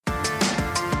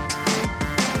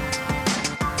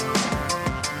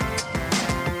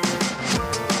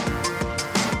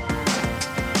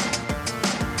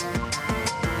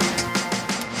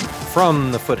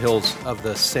From the foothills of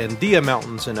the Sandia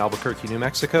Mountains in Albuquerque, New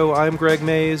Mexico, I'm Greg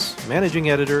Mays, managing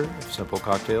editor of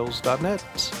SimpleCocktails.net.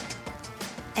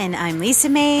 And I'm Lisa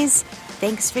Mays.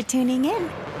 Thanks for tuning in.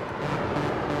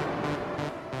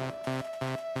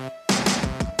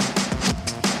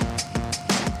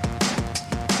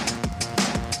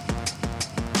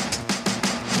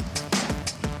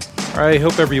 I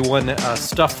hope everyone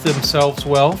stuffed themselves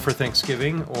well for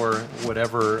Thanksgiving or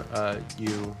whatever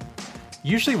you...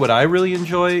 Usually what I really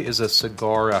enjoy is a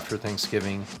cigar after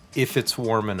Thanksgiving, if it's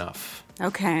warm enough.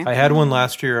 Okay. I had one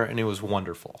last year, and it was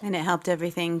wonderful. And it helped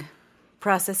everything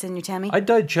process in your tummy? I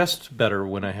digest better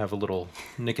when I have a little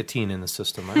nicotine in the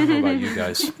system. I don't know about you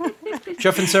guys.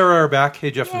 Jeff and Sarah are back.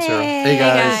 Hey, Jeff and Sarah. Hey,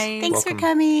 guys. Thanks Welcome. for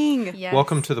coming. Yes.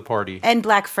 Welcome to the party. And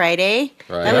Black Friday.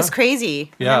 Right. That was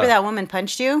crazy. Yeah. Remember that woman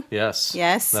punched you? Yes.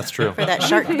 Yes. That's true. For that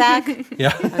shark back?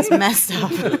 Yeah. That was messed up.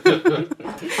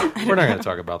 We're not going to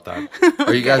talk about that.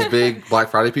 Are you guys big Black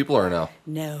Friday people or no?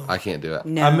 No. I can't do it.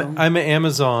 No. I'm an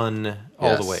Amazon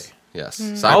all the way. Yes.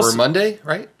 I'll Cyber Monday,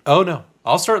 right? Oh, no.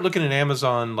 I'll start looking at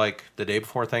Amazon like the day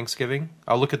before Thanksgiving.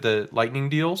 I'll look at the lightning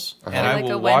deals, and I like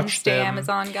will a watch Wednesday them.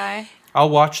 Amazon guy.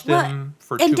 I'll watch them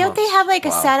for 2 And months. don't they have like a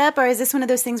Wow. setup, or is this one of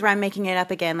those things where I'm making it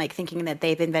up again, like thinking that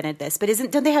they've invented this? But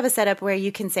don't they have a setup where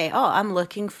you can say, "Oh, I'm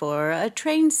looking for a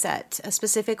train set, a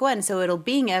specific one," so it'll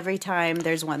bing every time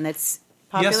there's one that's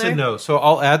popular? Yes and no. So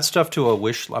I'll add stuff to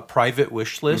a private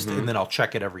wish list, and then I'll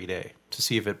check it every day to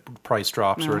see if it price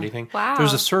drops or anything. Wow.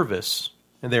 There's a service,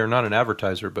 and they're not an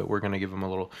advertiser, but we're going to give them a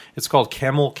little. It's called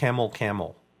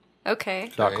camelcamelcamel.com. Okay.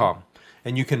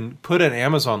 And you can put an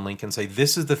Amazon link and say,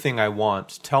 this is the thing I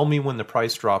want. Tell me when the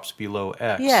price drops below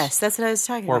X. Yes, that's what I was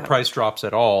talking Or about. price drops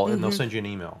at all, and they'll send you an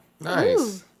email.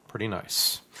 Nice. Pretty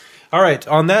nice. All right,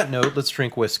 on that note, let's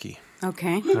drink whiskey.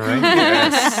 Okay. All right?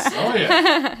 Yes. Oh,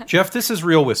 yeah. Jeff, this is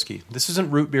real whiskey. This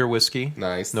isn't root beer whiskey.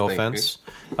 Nice. No Thank offense.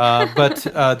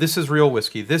 But this is real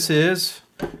whiskey. This is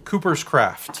Cooper's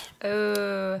Craft.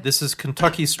 Oh. This is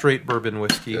Kentucky straight bourbon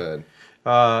whiskey. Good.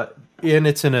 And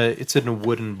it's in a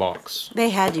wooden box. They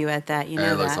had you at that, you know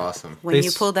That looks that. awesome. When They you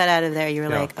s- pulled that out of there, you were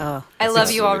Yeah. like, oh. I love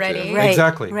sounds you good, already. too. Right.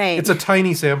 Exactly. right. It's a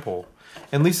tiny sample.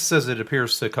 And Lisa says it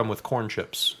appears to come with corn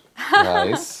chips.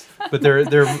 Nice. But they're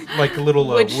like little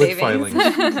wood shavings. filings.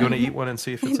 You want to eat one and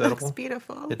see if it's It edible? looks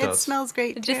beautiful. It It, does. smells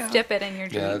great, Just too. dip it in your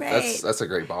Yeah, drink. that's a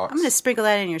great box. I'm going to sprinkle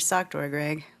that in your sock drawer,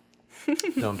 Greg.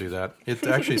 Don't do that. It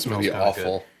actually smells be kind of good.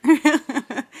 awful.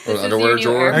 Or the underwear your new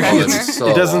drawer. air Oh, Actually, it's so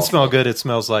it doesn't awful. smell good. It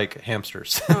smells like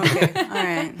hamsters. Okay. All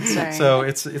right. Sorry. So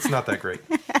it's not that great.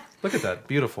 Look at that.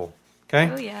 Beautiful. Okay?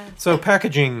 Oh, yeah. So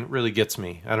packaging really gets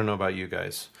me. I don't know about you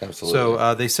guys. Absolutely.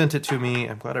 So they sent it to me.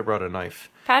 I'm glad I brought a knife.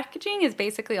 Packaging is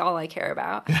basically all I care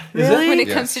about Really? when it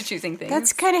Yes. comes to choosing things.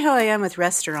 That's kind of how I am with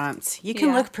restaurants. You can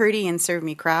Yeah. look pretty and serve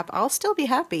me crap. I'll still be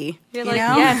happy. You're you like,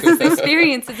 know? yes, this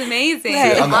experience is amazing.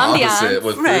 Right. I'm the opposite. Ambiance.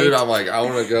 With Right. food, I'm like, I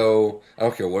want to go, I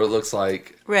don't care what it looks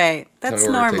like. Right. That's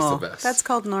Tell me where it tastes normal. the best. That's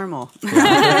called normal. I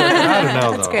don't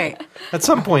know, That's though. great. At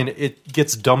some point, it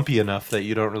gets dumpy enough that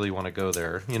you don't really want to go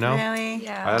there, you know? Really?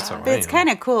 Yeah. That's all right. But it's kind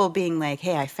of cool being like,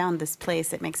 hey, I found this place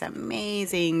that makes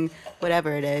amazing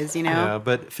whatever it is, you know, Yeah,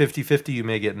 but 50-50, you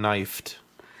may get knifed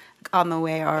on the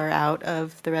way or out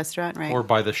of the restaurant, right? or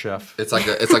by the chef. It's like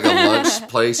a lunch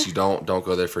place. You don't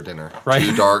go there for dinner. Right.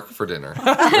 Too dark for dinner.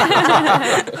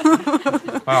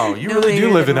 Wow, you No really do later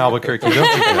live in than Albuquerque, don't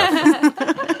you,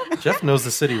 Jeff? Jeff knows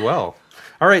the city well.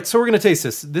 All right, so we're going to taste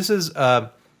this. This is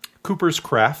Cooper's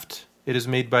Craft. It is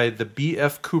made by the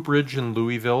B.F. Cooperage in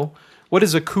Louisville. What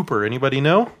is a Cooper? Anybody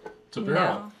know? It's a barrel.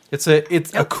 No.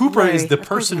 A Cooper is Larry, the of course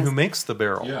person he who is. makes the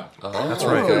barrel. Yeah. That's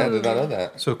right. Okay, I did not know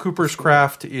that. So Cooper's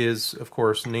Craft is, of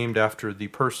course, named after the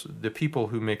people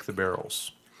who make the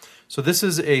barrels. So this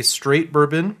is a straight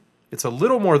bourbon. It's a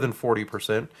little more than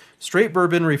 40%. Straight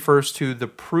bourbon refers to the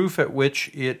proof at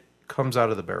which it comes out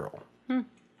of the barrel,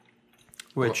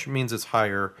 which means it's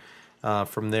higher.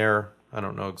 From there, I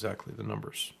don't know exactly the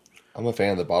numbers. I'm a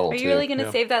fan of the bottle, Are too. you really going to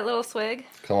Yeah. save that little swig?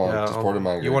 Come on, Yeah, just pour it in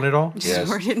mine. You want it all? Yes,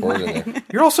 Pour it in pour it in there.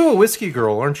 You're also a whiskey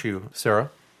girl, aren't you, Sarah?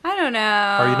 I don't know.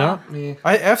 Are you not? Yeah.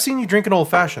 I've seen you drink an old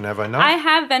fashioned, have I not? I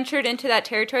have ventured into that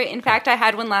territory. In fact, I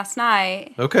had one last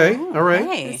night. Okay, all right.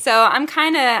 Hey. So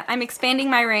I'm expanding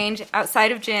my range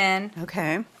outside of gin.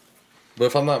 Okay. But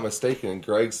if I'm not mistaken,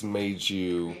 Greg's made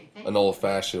you an old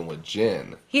fashioned with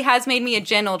gin He has made me a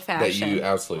gin old that fashioned. you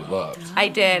absolutely loved. I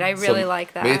did. I really So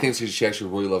like that. Many things she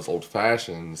actually really loves old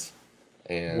fashions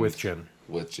and With gin.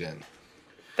 With gin.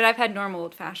 But I've had normal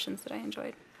old fashions that I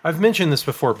enjoyed. I've mentioned this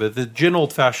before, but the gin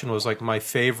old fashioned was like my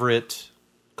favorite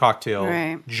cocktail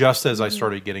Right. just as I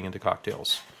started getting into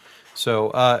cocktails.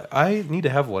 So I need to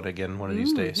have one again one of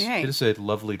these days. right. It is a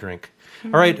lovely drink.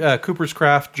 All right, Cooper's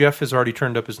Craft. Jeff has already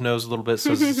turned up his nose a little bit,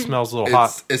 says it smells a little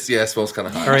hot. It smells kind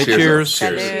of hot. All right, cheers.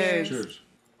 Cheers. Cheers.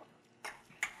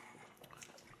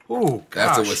 Ooh,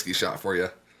 That's a gosh. whiskey shot for you.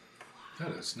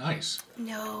 That is nice.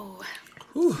 No.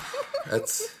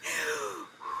 That's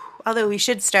Although we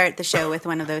should start the show with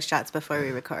one of those shots before we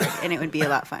record, and it would be a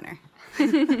lot funner.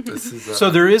 this is. So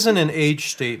there isn't an age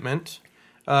statement,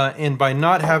 and by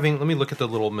not having, let me look at the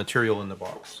little material in the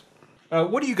box.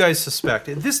 What do you guys suspect?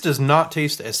 This does not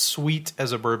taste as sweet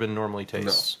as a bourbon normally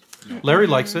tastes. No. Larry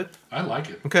likes it. I like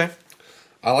it. Okay.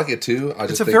 I like it too. I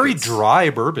just It's a think very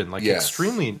dry bourbon, like Yes.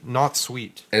 extremely not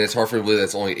sweet. and it's hard for me to believe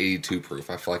that's only 82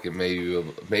 proof. I feel like it maybe be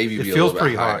a feels little bit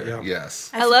pretty higher. hot, yeah. Yes,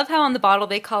 I love how on the bottle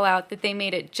they call out that they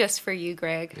made it just for you,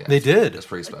 Greg. yes. They did. That's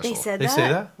pretty special. They said They that? say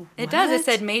that? It does. It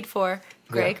said made for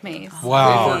Greg Mays.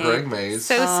 Wow. Made for Greg Mays.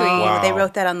 So sweet. Wow. They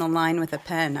wrote that on the line with a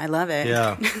pen. I love it.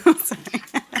 Yeah.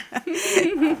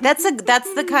 That's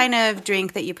the kind of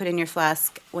drink that you put in your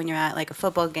flask when you're at like a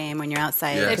football game, when you're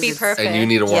outside. Yes. It'd be 'cause it's- perfect. And you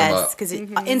need to warm Yes, up. because it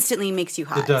instantly makes you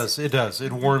hot. It does. It does.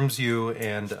 It warms you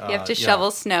and You have to yeah.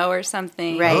 shovel snow or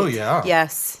something. Right. Oh, yeah.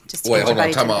 Yes. Just to Wait, get hold your on.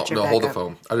 body Time out. temperature No, back hold the up.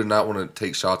 phone. I do not want to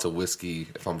take shots of whiskey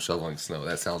if I'm shoveling snow.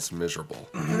 That sounds miserable.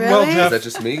 Really? Well, Jeff, Is that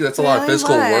just me? That's a lot of Really?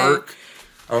 physical Why? work.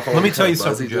 I don't know if I Let wanna me be tell you kinda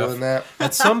buzzy something, Jeff. doing that.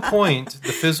 At some point,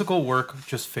 the physical work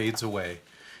just fades away.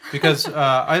 Because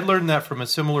I learned that from a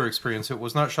similar experience. It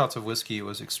was not shots of whiskey; it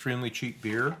was extremely cheap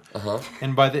beer.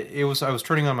 And I was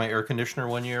turning on my air conditioner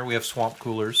one year. We have swamp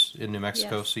coolers in New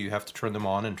Mexico, Yes. so you have to turn them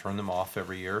on and turn them off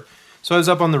every year. So I was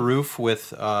up on the roof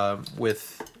with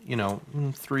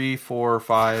 3, 4,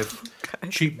 5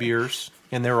 cheap beers,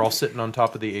 and they were all sitting on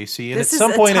top of the AC. And This at is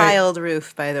some a point, tiled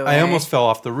roof, by the way. I almost fell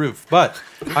off the roof. But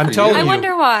I'm telling you, I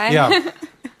wonder why. Yeah.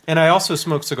 And I also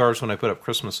smoke cigars when I put up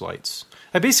Christmas lights.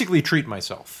 I basically treat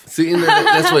myself. See, and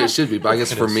that's what it should be. But I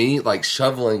guess for is. me, like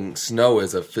shoveling snow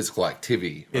is a physical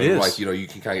activity. It is. Like, you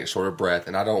can kind of get short of breath,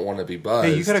 and I don't want to be buzzed.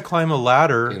 Hey, you got to climb a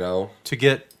ladder, to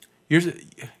get.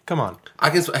 Come on. I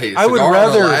guess. Hey, I would cigar on a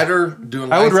rather- ladder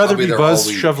doing. I would lights, rather I'll be there all buzzed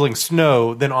week. shoveling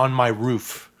snow than on my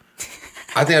roof.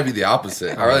 I think I'd be the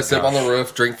opposite. I'd rather sit up on the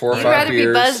roof, drink 4 or You'd 5 rather beers.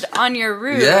 be buzzed on your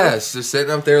roof. Yes, just sitting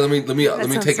up there. Let me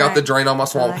sounds take out the right. drain on my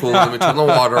swamp pool. Let me turn the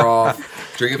water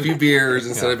off. Drink a few beers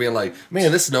instead of being like,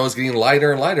 man, this snow is getting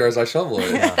lighter and lighter as I shovel it.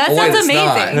 That Oh, wait, sounds it's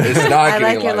not. amazing. It's not I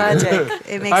getting like your lighter. logic.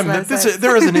 It makes a lot of sense.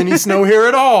 There isn't any snow here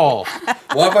at all.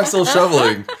 Why am I still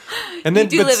shoveling? And then, You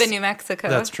do but live in New Mexico.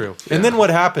 That's true. And then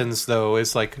what happens though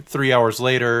is like 3 hours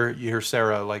later, you hear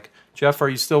Sarah like, "Jeff, are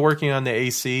you still working on the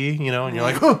AC?" And you're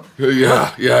like, "Oh, Yeah.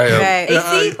 Right.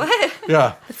 AC? What?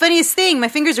 yeah, The funniest thing, my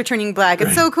fingers are turning black.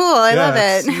 It's so cool. I love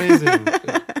it's it.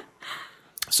 amazing."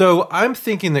 So I'm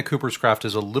thinking that Cooper's Craft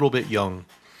is a little bit young.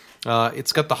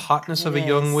 It's got the hotness of a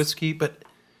young is. whiskey, but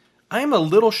I'm a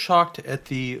little shocked at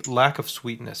the lack of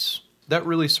sweetness. That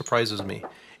really surprises me.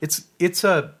 It's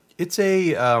a.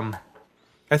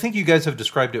 I think you guys have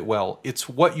described it well. It's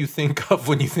what you think of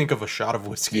when you think of a shot of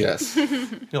whiskey. Yes.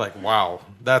 You're like, wow,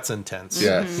 that's intense.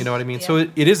 Yes. You know what I mean? So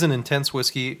it is an intense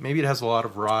whiskey. Maybe it has a lot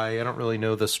of rye. I don't really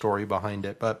know the story behind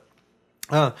it, but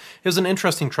it was an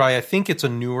interesting try. I think it's a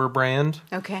newer brand.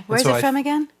 Okay. Where's so it from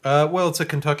again? Well, it's a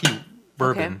Kentucky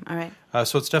bourbon. Okay. All right.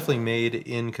 So it's definitely made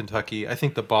in Kentucky. I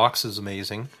think the box is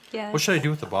amazing. Yes. What should I do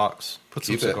with the box? Put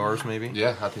some Keep it. cigars, maybe?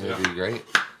 Yeah, I think that'd be great.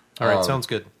 All right, sounds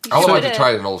good. I would should like to have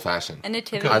try it in old fashioned. A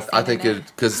nativity I think it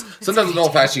because sometimes in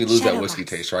old fashioned you lose that Shadow whiskey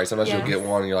box. taste, right? Sometimes Yeah. you'll get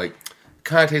one and you're like,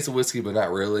 kind of taste the whiskey, but not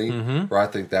really. Mm-hmm. Where I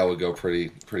think that would go pretty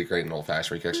great in old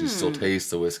fashioned. Where you can actually still taste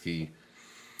the whiskey.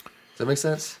 Does that make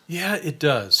sense? Yeah, it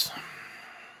does.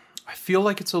 I feel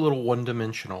like it's a little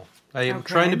one-dimensional. I am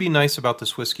Okay. trying to be nice about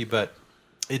this whiskey, but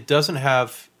it doesn't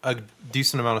have a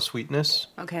decent amount of sweetness.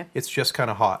 Okay. It's just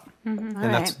kind of hot, and All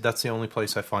right. that's the only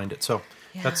place I find it. So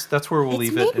Yeah. that's where we'll It's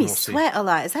leave made it, and me we'll see. sweat a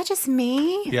lot. Is that just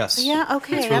me? Yes. Yeah.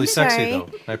 Okay. It's really I'm sexy sorry. though.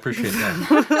 I appreciate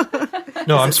that.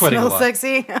 No, I'm sweating a Smells lot.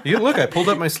 sexy. You look, I pulled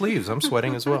up my sleeves. I'm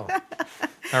sweating as well.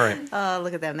 All right. Oh,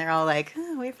 look at them. They're all like,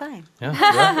 oh, we're fine. Yeah.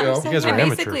 Yeah, you know? You guys are I'm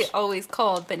amateurs. basically always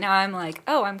cold, but now I'm like,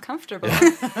 oh, I'm comfortable.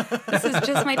 This is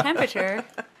just my temperature.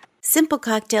 Simple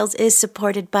Cocktails is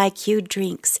supported by Q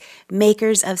Drinks,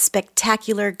 makers of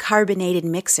spectacular carbonated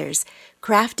mixers,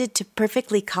 crafted to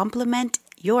perfectly complement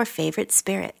your favorite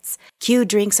spirits. Q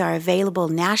Drinks are available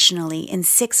nationally in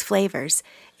 6 flavors,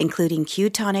 including Q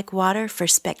Tonic Water for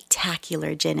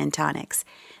spectacular gin and tonics,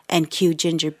 and Q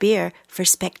Ginger Beer for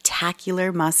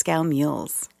spectacular Moscow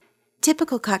Mules.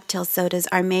 Typical cocktail sodas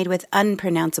are made with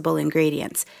unpronounceable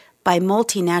ingredients by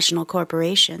multinational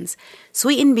corporations,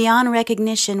 sweetened beyond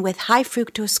recognition with high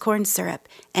fructose corn syrup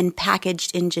and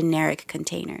packaged in generic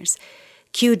containers.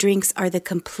 Q drinks are the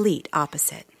complete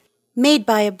opposite. Made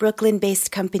by a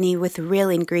Brooklyn-based company with real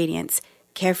ingredients,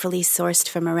 carefully sourced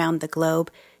from around the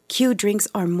globe, Q drinks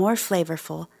are more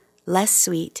flavorful, less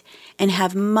sweet, and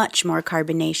have much more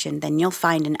carbonation than you'll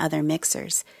find in other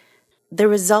mixers. The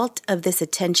result of this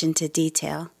attention to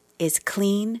detail is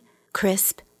clean,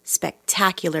 crisp,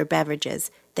 spectacular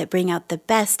beverages that bring out the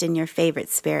best in your favorite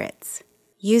spirits.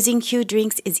 Using Q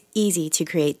drinks is easy to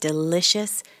create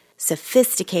delicious,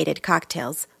 sophisticated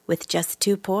cocktails with just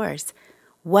 2 pours.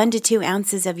 1 to 2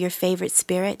 ounces of your favorite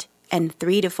spirit and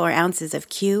 3 to 4 ounces of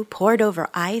Q poured over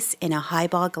ice in a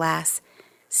highball glass.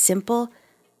 Simple,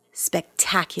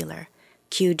 spectacular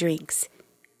Q drinks.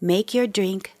 Make your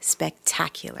drink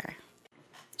spectacular.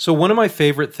 So one of my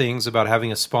favorite things about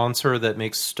having a sponsor that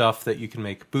makes stuff that you can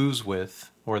make booze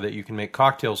with or that you can make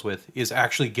cocktails with is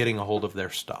actually getting a hold of their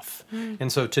stuff.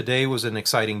 And so today was an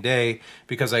exciting day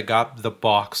because I got the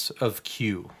box of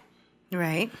Q.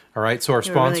 Right. All right, so our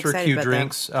You were really sponsor, excited Q about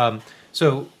Drinks.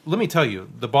 So let me tell you,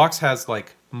 the box has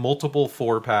like multiple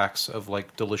 4-packs of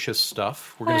like delicious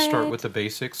stuff. We're going to start with the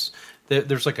basics.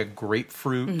 There's like a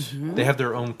grapefruit. They have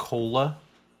their own cola.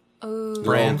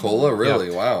 Their own cola?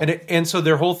 Really? Yeah. Wow. And so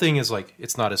their whole thing is like,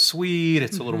 it's not as sweet,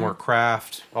 it's a little more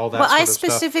craft, all that Well, sort I of stuff.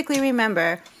 specifically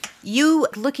remember you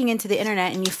looking into the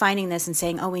internet and you finding this and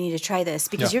saying, "Oh, we need to try this,"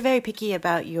 because Yeah. you're very picky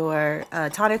about your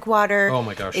tonic water. Oh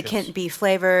my gosh, It yes. can't be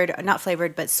flavored, not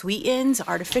flavored, but sweetened,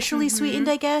 artificially sweetened,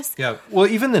 I guess. Yeah, well,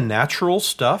 even the natural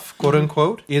stuff, quote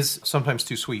unquote, is sometimes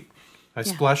too sweet. I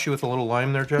splash you with a little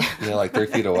lime there, Jeff? They're like 3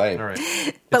 feet away. All right.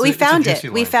 But It's a found juicy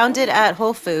it. We lime. found it at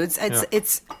Whole Foods. Yeah.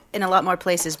 It's in a lot more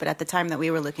places, but at the time that we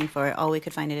were looking for it, all we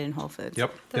could find it in Whole Foods.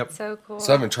 Yep, That's so cool.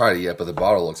 So I haven't tried it yet, but the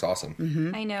bottle looks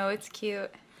awesome. I know, it's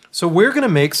cute. So we're going to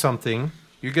make something.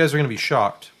 You guys are going to be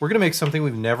shocked. We're going to make something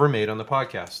we've never made on the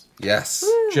podcast. Yes.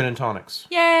 Gin and tonics.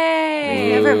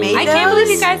 Yay! Never made I can't believe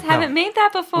you those? guys haven't made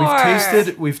that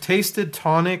before. We've tasted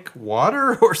tonic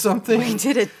water or something. We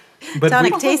did a But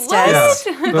tonic we- taste What? test,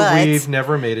 but we've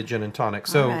never made a gin and tonic.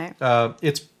 So All right.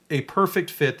 it's a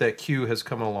perfect fit that Q has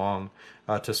come along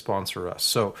to sponsor us.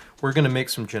 So we're going to make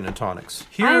some gin and tonics.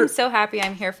 Here, I'm so happy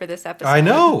I'm here for this episode. I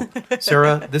know.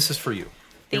 Sarah, this is for you.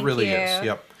 It Thank really you. is.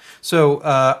 Yep. So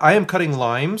I am cutting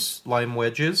lime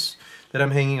wedges that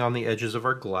I'm hanging on the edges of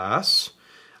our glass.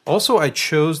 Also, I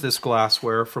chose this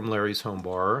glassware from Larry's Home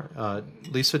Bar.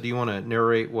 Lisa, do you want to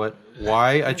narrate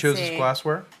why I chose this see.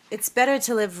 glassware? It's better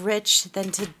to live rich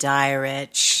than to die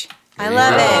rich. I There you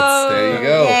love go. it. There you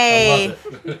go. Yay. I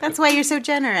love it. That's why you're so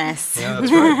generous. Yeah,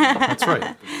 that's right. That's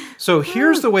right. So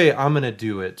here's the way I'm going to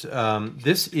do it.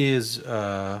 This is,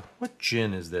 what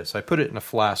gin is this? I put it in a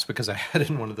flask because I had it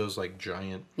in one of those like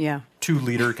giant Yeah.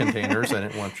 2-liter containers. I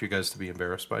didn't want you guys to be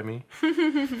embarrassed by me.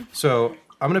 So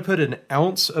I'm going to put an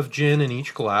ounce of gin in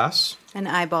each glass. An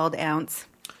eyeballed ounce.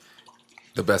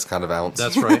 The best kind of ounce.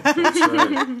 That's right. That's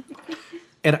right.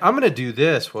 And I'm going to do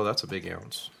this. Well, that's a big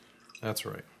ounce. That's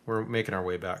right. We're making our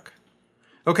way back.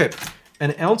 Okay.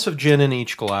 An ounce of gin in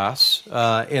each glass.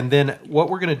 And then what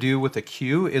we're going to do with the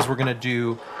Q is we're going to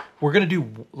do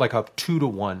like a 2 to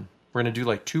 1. We're going to do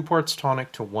like 2 parts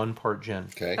tonic to 1 part gin.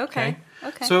 Okay.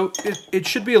 Okay. So it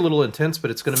should be a little intense, but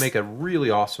it's going to make a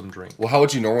really awesome drink. Well, how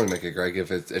would you normally make it, Greg, if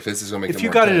this is going to make it If you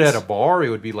more got it intense? at a bar, it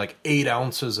would be like 8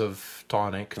 ounces of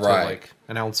tonic to Right. like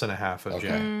an ounce and a half of Okay.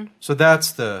 gin. So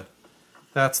that's the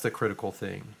critical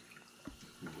thing.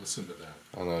 Listen to that.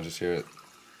 I don't know, just hear it.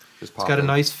 Just pop It's got a in.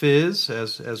 nice fizz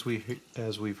as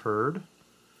we've heard.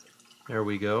 There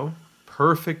we go.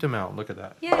 Perfect amount. Look at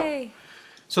that. Yay.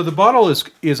 So the bottle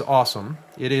is awesome.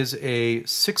 It is a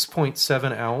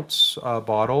 6.7 ounce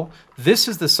bottle. This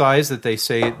is the size that they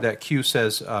say that Q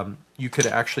says you could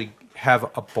actually have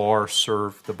a bar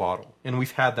serve the bottle, and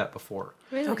we've had that before.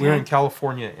 Really? We were in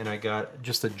California, and I got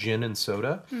just a gin and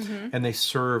soda, and they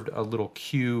served a little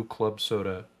Q club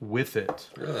soda with it.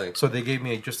 Really? So they gave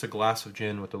me just a glass of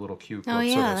gin with a little Q club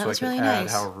yeah, soda, that so I was could really add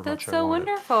nice. however That's much I so wanted.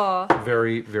 wonderful.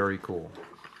 Very, very cool.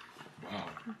 Wow.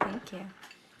 Thank you.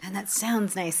 And that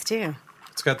sounds nice too.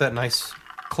 It's got that nice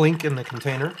clink in the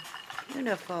container.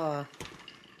 Beautiful.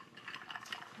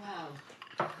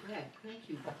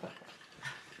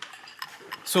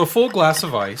 So a full glass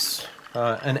of ice,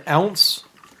 an ounce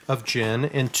of gin,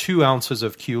 and 2 ounces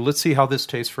of Q. Let's see how this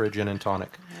tastes for a gin and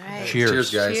tonic. All right.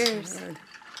 Cheers. Cheers, guys. Cheers.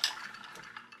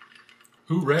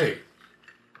 Hooray.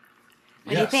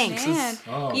 What do you think? Man.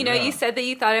 Oh, You know, yeah. you said that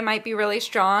you thought it might be really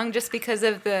strong just because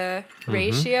of the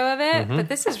ratio of it, but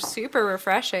this is super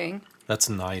refreshing. That's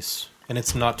nice. And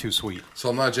it's not too sweet. So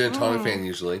I'm not a gin and tonic fan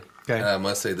usually. Okay. And I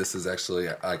must say this is actually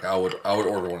like I would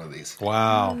order one of these.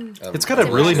 Wow. It's got a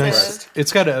I'm really impressed. nice,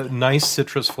 it's got a nice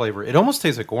citrus flavor. It almost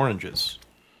tastes like oranges.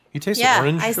 You taste the Yeah,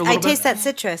 orange a little I bit? taste that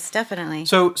citrus, definitely.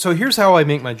 So here's how I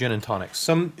make my gin and tonics.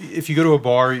 If you go to a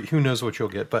bar, who knows what you'll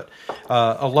get, but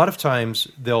a lot of times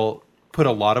they'll put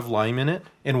a lot of lime in it,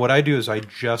 and what I do is I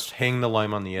just hang the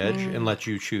lime on the edge and let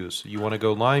you choose. You want to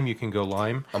go lime, you can go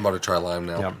lime. I'm about to try lime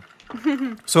now.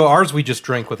 Yeah. So ours we just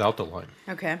drank without the lime.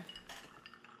 Okay.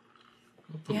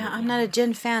 Yeah, I'm not a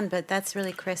gin fan, but that's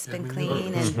really crisp and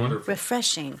clean and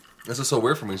refreshing. This is so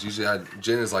weird for me. It's usually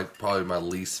gin is like probably my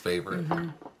least favorite.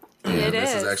 And It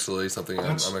this is. is actually something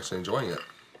I'm actually enjoying it.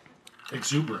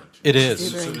 Exuberant. It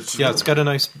is. Exuberant. Yeah, it's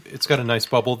got a nice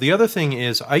bubble. The other thing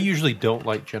is I usually don't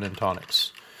like gin and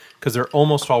tonics because they're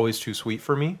almost always too sweet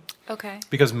for me. Okay.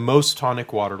 Because most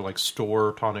tonic water, like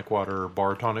store tonic water or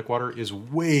bar tonic water, is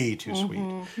way too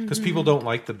sweet. Because people don't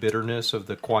like the bitterness of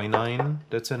the quinine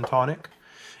that's in tonic.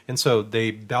 And so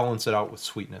they balance it out with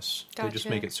sweetness. They just Gotcha.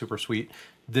 make it super sweet.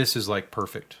 This is like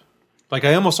perfect. Like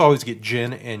I almost always get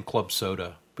gin and club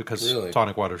soda because Really?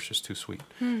 tonic water is just too sweet.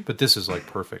 But this is like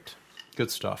perfect. Good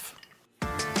stuff.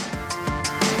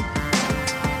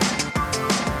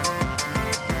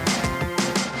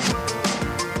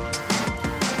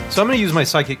 So I'm going to use my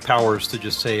psychic powers to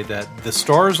just say that the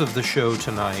stars of the show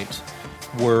tonight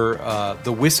were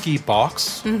the whiskey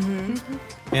box and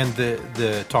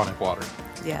the tonic water.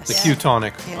 Yes. The Q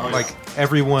tonic. Yeah. Like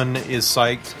everyone is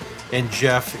psyched, and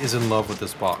Jeff is in love with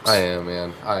this box. I am,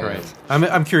 man. I am. Right.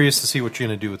 I'm curious to see what you're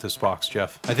going to do with this box,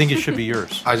 Jeff. I think it should be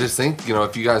yours. I just think,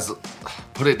 if you guys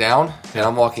put it down and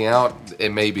I'm walking out,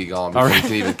 it may be gone before you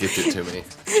can even gift it to me.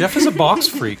 Jeff is a box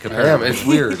freak. I am. Apparently. It's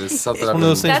weird. It's something I've one of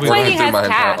those been things That's we why learned he through has my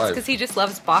entire cats, life. because he just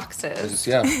loves It's boxes.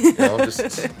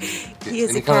 just He is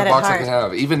any a kind cat of box at I can heart.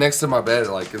 have. Even next to my bed,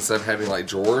 like instead of having like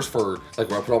drawers for like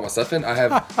where I put all my stuff in, I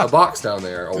have a box down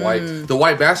there. The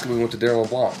white basket we went to Darren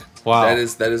LeBlanc. Wow. That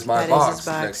is my That is box, his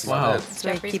box. next to Wow. my bed. That's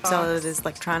where he Jeffrey's keeps all box. of his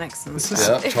electronics and This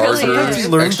stuff. is, Yeah, It really chargers, is. you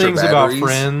learn extra things batteries. about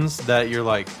friends that you're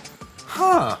like,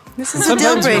 huh. This is a deal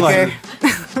Sometimes you're breaker.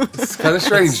 like, It's kind of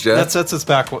strange, Jeff. that sets us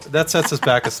back. That sets us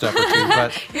back a step or two.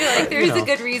 But You're like, there's know. a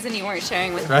good reason you weren't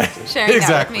sharing Right. that with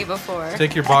Exactly. me before.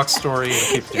 take your box story and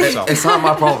keep it to yourself. It's not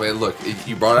my problem. Man. Look,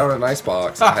 you brought out a nice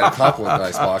box. I had a compliment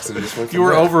nice box, and it just went from You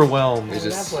were there. overwhelmed. It's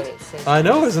just I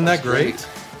know, isn't that great?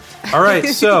 All right,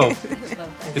 so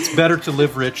it's better to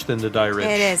live rich than to die rich.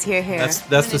 It is. Here, here. That's I'm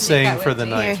the gonna take saying that for with the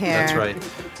me. night. Here, here. That's right.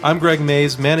 I'm Greg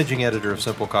Mays, managing editor of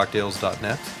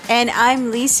SimpleCocktails.net. And I'm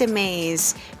Lisa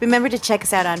Mays. Remember to check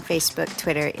us out on Facebook,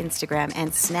 Twitter, Instagram, and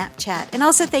Snapchat. And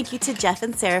also thank you to Jeff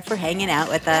and Sarah for hanging out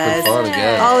with us. fun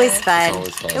again. Always fun. It's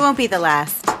always fun. It won't be the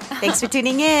last. Thanks for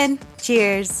tuning in.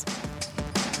 Cheers.